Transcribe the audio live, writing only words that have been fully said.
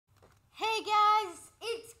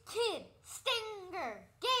Kid Stinger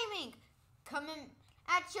Gaming coming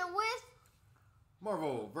at you with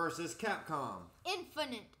Marvel vs. Capcom.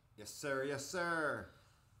 Infinite. Yes, sir. Yes, sir.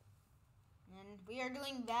 And we are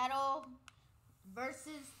doing Battle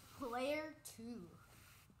versus Player 2.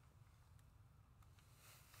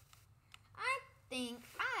 I think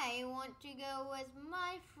I want to go with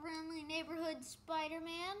my friendly neighborhood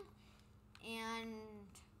Spider-Man and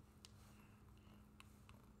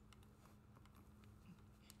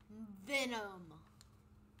Venom.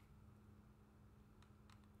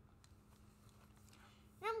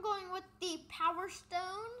 I'm going with the Power Stone.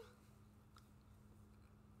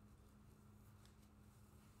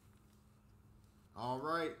 All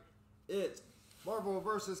right. It's Marvel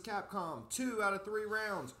vs. Capcom. 2 out of 3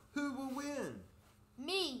 rounds. Who will win?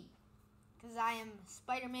 Me, because I am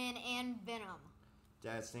Spider-Man and Venom.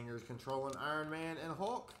 Dad Stinger's controlling Iron Man and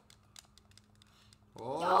Hulk.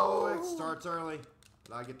 Oh, Yo! It starts early.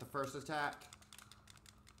 But I get the first attack.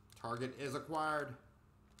 Target is acquired.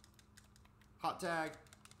 Hot tag.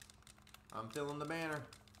 I'm filling the banner.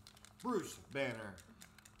 Bruce Banner.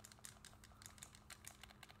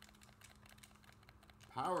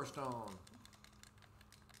 Power Stone.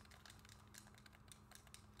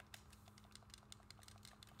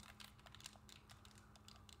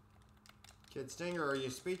 Kid Stinger, are you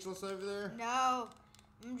speechless over there? No,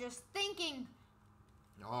 I'm just thinking.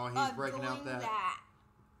 Oh, he's breaking out that.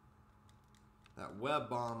 That web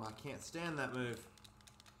bomb. I can't stand that move.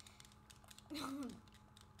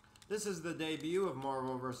 This is the debut of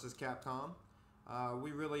Marvel vs. Capcom.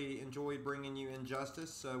 We really enjoyed bringing you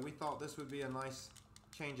Injustice, so we thought this would be a nice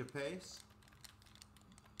change of pace.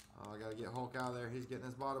 Oh, I gotta get Hulk out of there. He's getting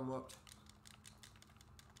his bottom whooped.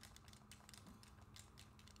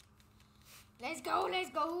 Let's go,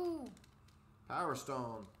 let's go. Power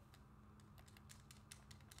Stone.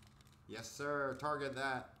 Yes, sir. Target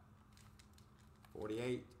that.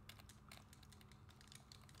 48.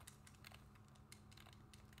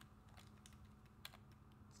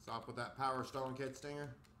 Stop with that Power Stone, Kid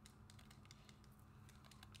Stinger.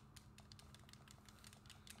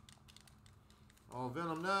 Oh,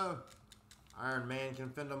 Venom, no. Iron Man can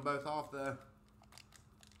fend them both off, though.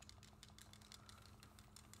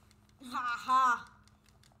 Ha ha.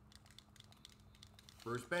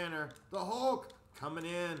 Bruce Banner, the Hulk, coming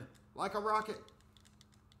in like a rocket.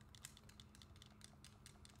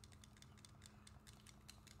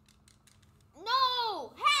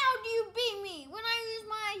 No! How do you beat me when I use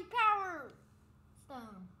my Power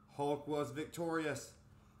Stone? Hulk was victorious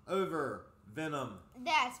over Venom.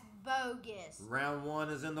 That's bogus. Round 1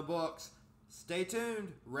 is in the books. Stay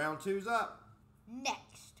tuned. Round 2's up.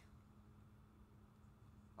 Next.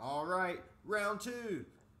 All right, round 2.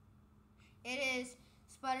 It is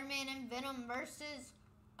Spider-Man and Venom versus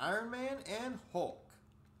Iron Man and Hulk.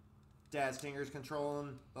 Dad Stinger's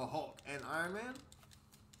controlling the Hulk and Iron Man.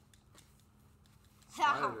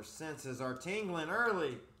 Spider's senses are tingling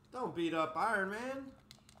early. Don't beat up Iron Man.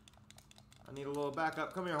 I need a little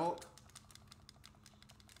backup. Come here, Hulk.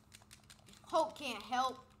 Hulk can't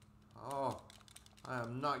help. Oh, I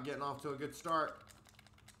am not getting off to a good start.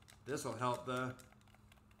 This will help, though.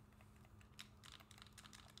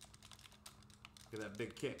 Look at that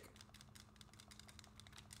big kick.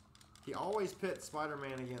 He always pits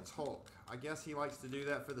Spider-Man against Hulk. I guess he likes to do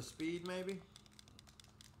that for the speed, maybe?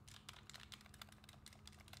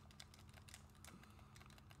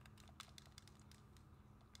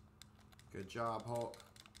 Good job, Hulk.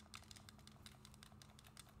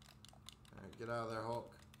 All right, get out of there,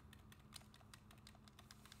 Hulk.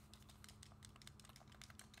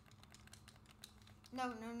 No,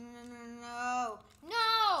 no, no, no, no,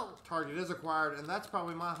 no! Target is acquired, and that's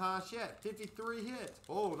probably my highest yet. 53 hits.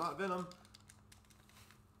 Oh, not Venom.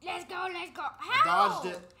 Let's go, let's go. How?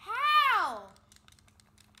 Dodged it. How?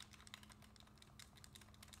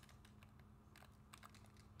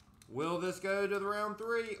 Will this go to the round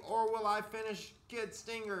 3, or will I finish Kid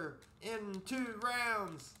Stinger in 2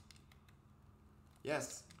 rounds?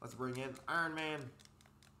 Yes, let's bring in Iron Man.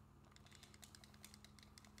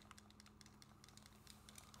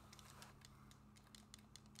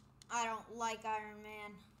 I don't like Iron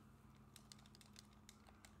Man.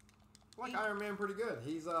 I like Iron Man pretty good.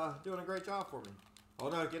 He's doing a great job for me. Oh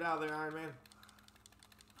no, get out of there, Iron Man.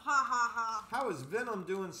 Ha ha ha. How is Venom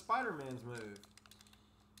doing Spider-Man's move?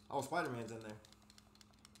 Oh, Spider-Man's in there.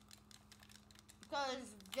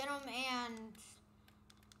 Because Venom and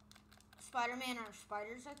Spider-Man are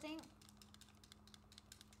spiders, I think.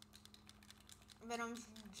 Venom's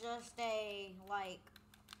just a, like...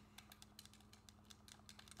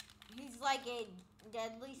 He's like a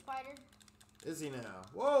deadly spider. Is he now?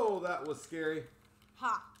 Whoa, that was scary.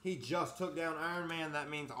 Ha! He just took down Iron Man. That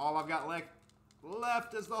means all I've got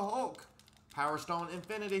left is the Hulk. Power Stone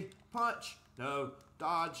Infinity. Punch. No.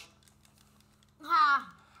 Dodge.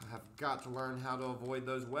 Ha! I have got to learn how to avoid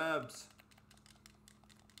those webs.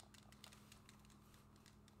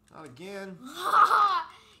 Not again.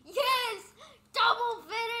 Yes! Double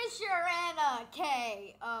finisher and a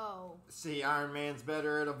KO. See, Iron Man's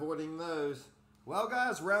better at avoiding those. Well,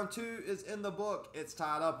 guys, round 2 is in the book. It's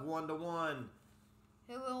tied up 1-1.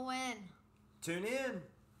 Who will win? Tune in.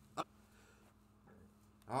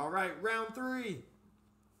 All right, round 3.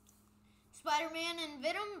 Spider-Man and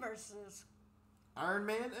Venom versus Iron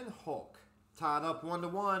Man and Hulk. Tied up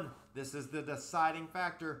 1-1. This is the deciding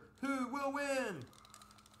factor. Who will win?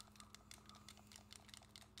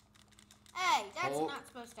 Hey, that's Hulk not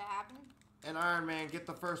supposed to happen. and Iron Man get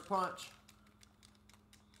the first punch.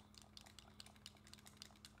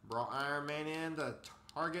 Brought Iron Man in to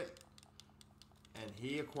target, and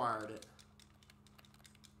he acquired it.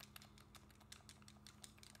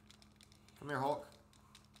 Come here, Hulk.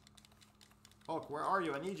 Hulk, where are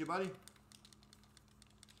you? I need you, buddy.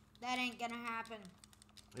 That ain't gonna happen.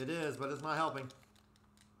 It is, but it's not helping.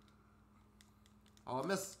 Oh, I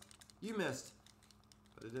missed. You missed.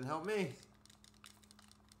 But it didn't help me.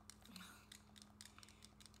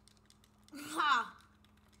 Ha!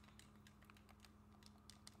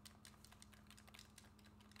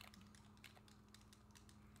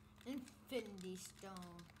 Infinity Stone.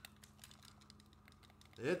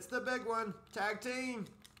 It's the big one. Tag team.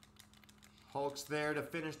 Hulk's there to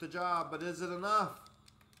finish the job, but is it enough?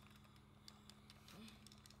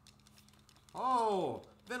 Oh,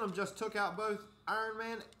 Venom just took out both Iron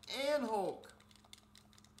Man and Hulk.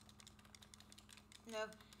 Nope.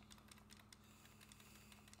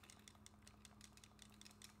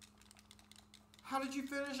 How did you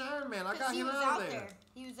finish Iron Man? I 'Cause got he him was out of there.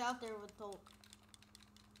 He was out there with Hulk.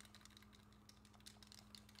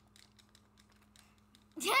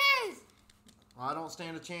 Yes! Well, I don't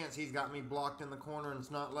stand a chance. He's got me blocked in the corner and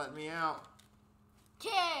it's not letting me out.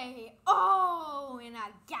 KO! And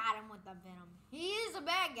I got him with the Venom. He is a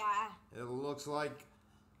bad guy. It looks like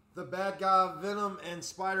the bad guy Venom and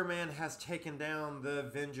Spider-Man has taken down the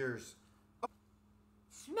Avengers.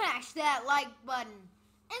 Smash that like button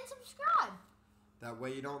and subscribe. That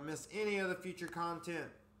way you don't miss any of the future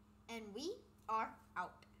content. And we are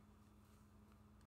out.